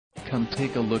Come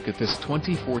take a look at this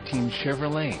 2014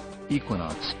 Chevrolet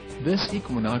Equinox. This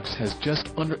Equinox has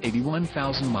just under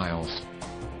 81,000 miles.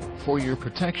 For your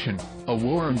protection, a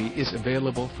warranty is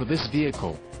available for this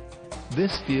vehicle.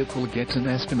 This vehicle gets an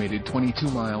estimated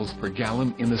 22 miles per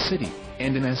gallon in the city,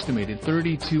 and an estimated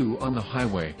 32 on the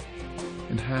highway,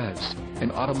 and has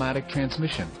an automatic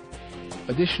transmission.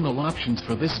 Additional options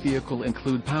for this vehicle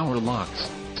include power locks,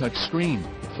 touchscreen,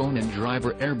 phone and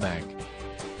driver airbag.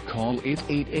 Call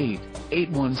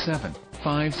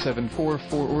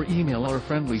 888-817-5744 or email our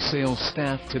friendly sales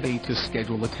staff today to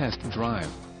schedule a test drive.